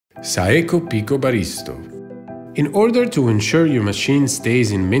Saeco PicoBaristo. In order to ensure your machine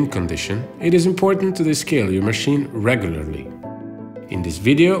stays in mint condition, it is important to descale your machine regularly. In this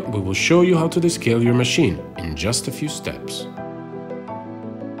video, we will show you how to descale your machine in just a few steps.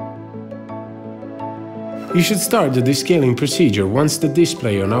 You should start the descaling procedure once the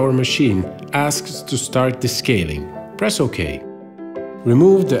display on our machine asks to start descaling. Press OK.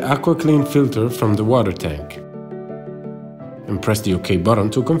 Remove the AquaClean filter from the water tank and press the OK button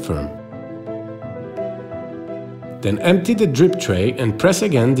to confirm. Then empty the drip tray and press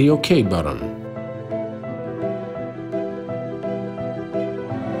again the OK button.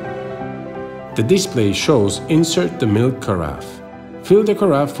 The display shows insert the milk carafe. Fill the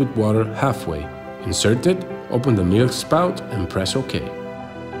carafe with water halfway. Insert it, open the milk spout and press OK.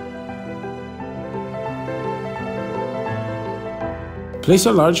 Place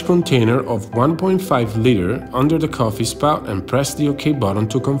a large container of 1.5 liter under the coffee spout and press the OK button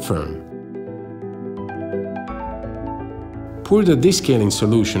to confirm. Pour the descaling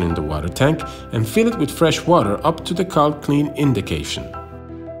solution in the water tank and fill it with fresh water up to the cold clean indication.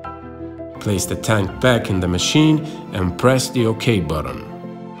 Place the tank back in the machine and press the OK button.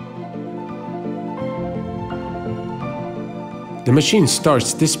 The machine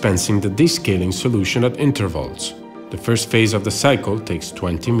starts dispensing the descaling solution at intervals. The first phase of the cycle takes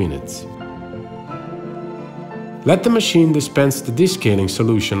 20 minutes. Let the machine dispense the descaling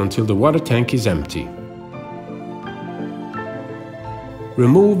solution until the water tank is empty.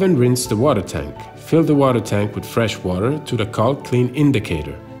 Remove and rinse the water tank. Fill the water tank with fresh water to the cold clean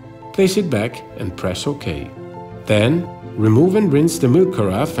indicator. Place it back and press OK. Then, remove and rinse the milk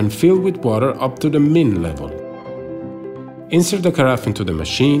carafe and fill with water up to the min level. Insert the carafe into the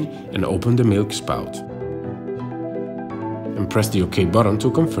machine and open the milk spout. And press the OK button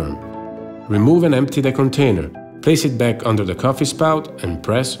to confirm. Remove and empty the container. Place it back under the coffee spout and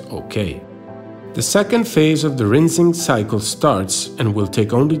press OK. The second phase of the rinsing cycle starts and will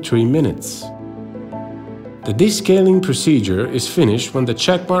take only 3 minutes. The descaling procedure is finished when the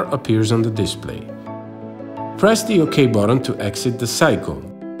checkmark appears on the display. Press the OK button to exit the cycle.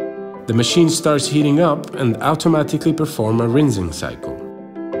 The machine starts heating up and automatically perform a rinsing cycle.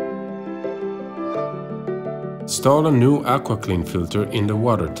 Install a new AquaClean filter in the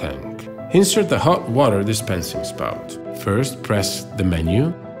water tank. Insert the hot water dispensing spout. First, press the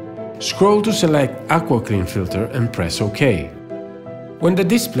menu. Scroll to select AquaClean filter and press OK. When the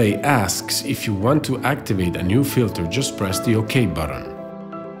display asks if you want to activate a new filter, just press the OK button.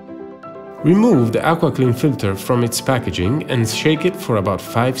 Remove the AquaClean filter from its packaging and shake it for about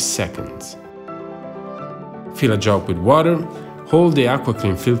 5 seconds. Fill a jug with water. Hold the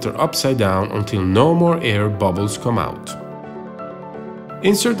AquaClean filter upside down until no more air bubbles come out.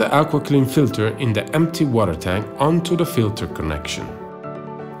 Insert the AquaClean filter in the empty water tank onto the filter connection.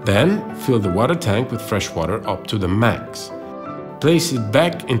 Then, fill the water tank with fresh water up to the max. Place it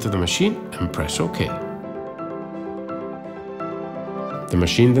back into the machine and press OK. The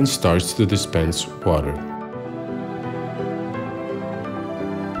machine then starts to dispense water.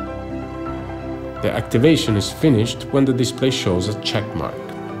 The activation is finished when the display shows a check mark.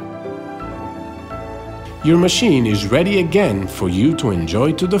 Your machine is ready again for you to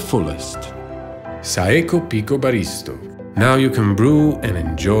enjoy to the fullest. Saeco PicoBaristo. Now you can brew and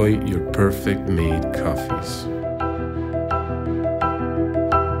enjoy your perfect made coffees.